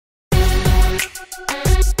What's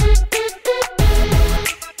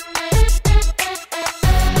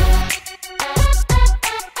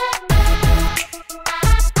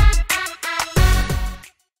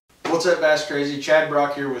up, Bass Crazy? Chad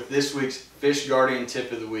Brock here with this week's Fish Guardian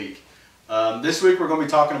Tip of the Week. This week we're going to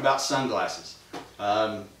be talking about sunglasses.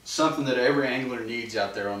 Something that every angler needs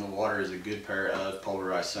out there on the water is a good pair of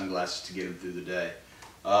polarized sunglasses to get them through the day.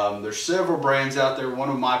 There's several brands out there. One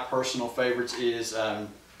of my personal favorites is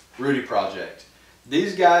Rudy Project.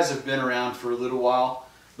 These guys have been around for a little while,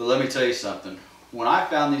 but let me tell you something. When I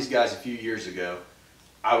found these guys a few years ago,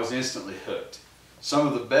 I was instantly hooked. Some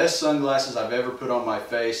of the best sunglasses I've ever put on my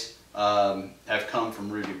face have come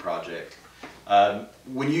from Rudy Project.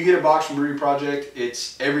 When you get a box from Rudy Project,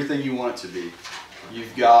 it's everything you want it to be.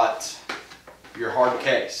 You've got your hard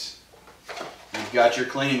case. You've got your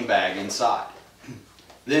cleaning bag inside.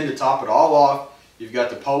 Then to top it all off, you've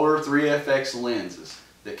got the Polar 3FX lenses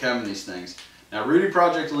that come in these things. Now, Rudy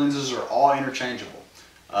Project lenses are all interchangeable.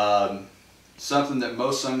 Something that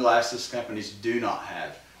most sunglasses companies do not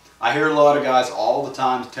have. I hear a lot of guys all the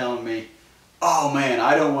time telling me, oh man,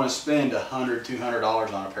 I don't want to spend $100,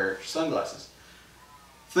 $200 on a pair of sunglasses.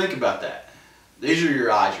 Think about that. These are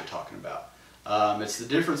your eyes you're talking about. It's the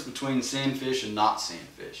difference between seeing fish and not seeing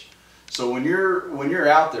fish. So when you're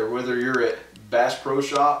out there, whether you're at Bass Pro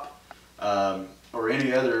Shop or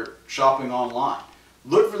any other shopping online,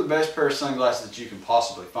 look for the best pair of sunglasses that you can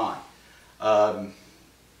possibly find.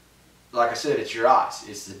 Like I said, it's your eyes.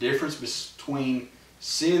 It's the difference between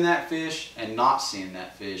seeing that fish and not seeing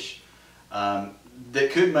that fish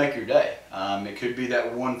that could make your day. It could be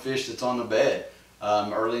that one fish that's on the bed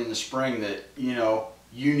early in the spring that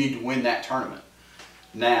you need to win that tournament.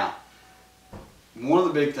 Now, one of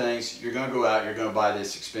the big things, you're going to go out, you're going to buy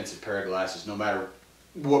this expensive pair of glasses no matter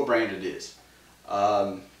what brand it is.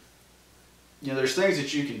 There's things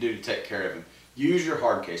that you can do to take care of them. Use your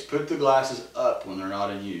hard case. Put the glasses up when they're not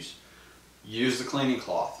in use. Use the cleaning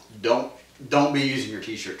cloth. Don't be using your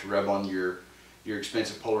t-shirt to rub on your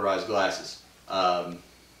expensive polarized glasses.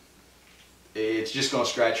 It's just going to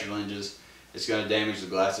scratch your lenses. It's going to damage the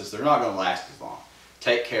glasses. They're not going to last as long.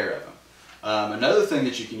 Take care of them. Another thing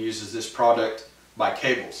that you can use is this product by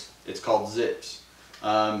Cables. It's called Zips.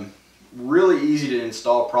 Really easy to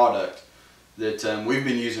install product that we've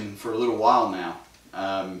been using for a little while now.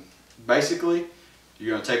 Basically, you're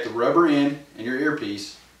going to take the rubber end in your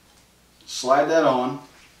earpiece, slide that on,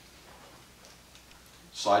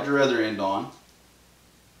 slide your other end on.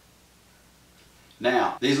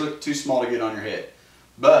 Now, these look too small to get on your head,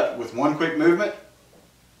 but with one quick movement,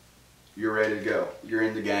 you're ready to go. You're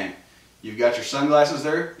in the game. You've got your sunglasses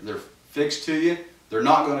there. They're fixed to you. They're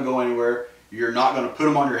not going to go anywhere. You're not going to put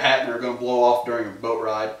them on your hat and they're going to blow off during a boat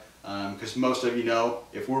ride, because most of you know,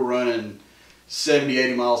 if we're running 70,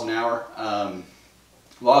 80 miles an hour, a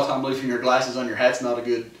lot of time leaving your glasses on your hat's not a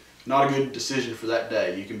good decision for that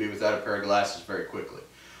day. You can be without a pair of glasses very quickly.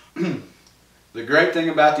 The great thing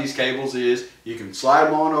about these Cables is you can slide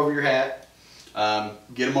them on over your hat,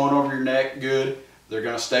 get them on over your neck good. They're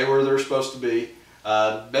going to stay where they're supposed to be.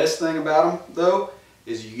 Best thing about them though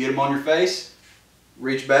is you get them on your face,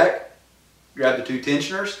 reach back, grab the two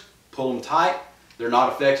tensioners, pull them tight. They're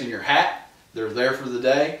not affecting your hat. They're there for the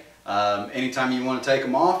day. Anytime you want to take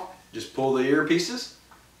them off, just pull the earpieces,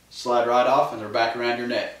 slide right off, and they're back around your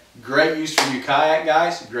neck. Great use for you kayak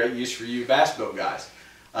guys, great use for you bass boat guys.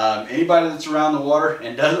 Anybody that's around the water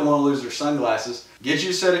and doesn't want to lose their sunglasses, get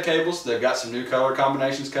you a set of Cables. They've got some new color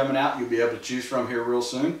combinations coming out you'll be able to choose from here real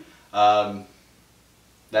soon.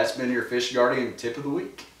 That's been your Fish Guardian Tip of the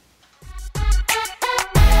Week.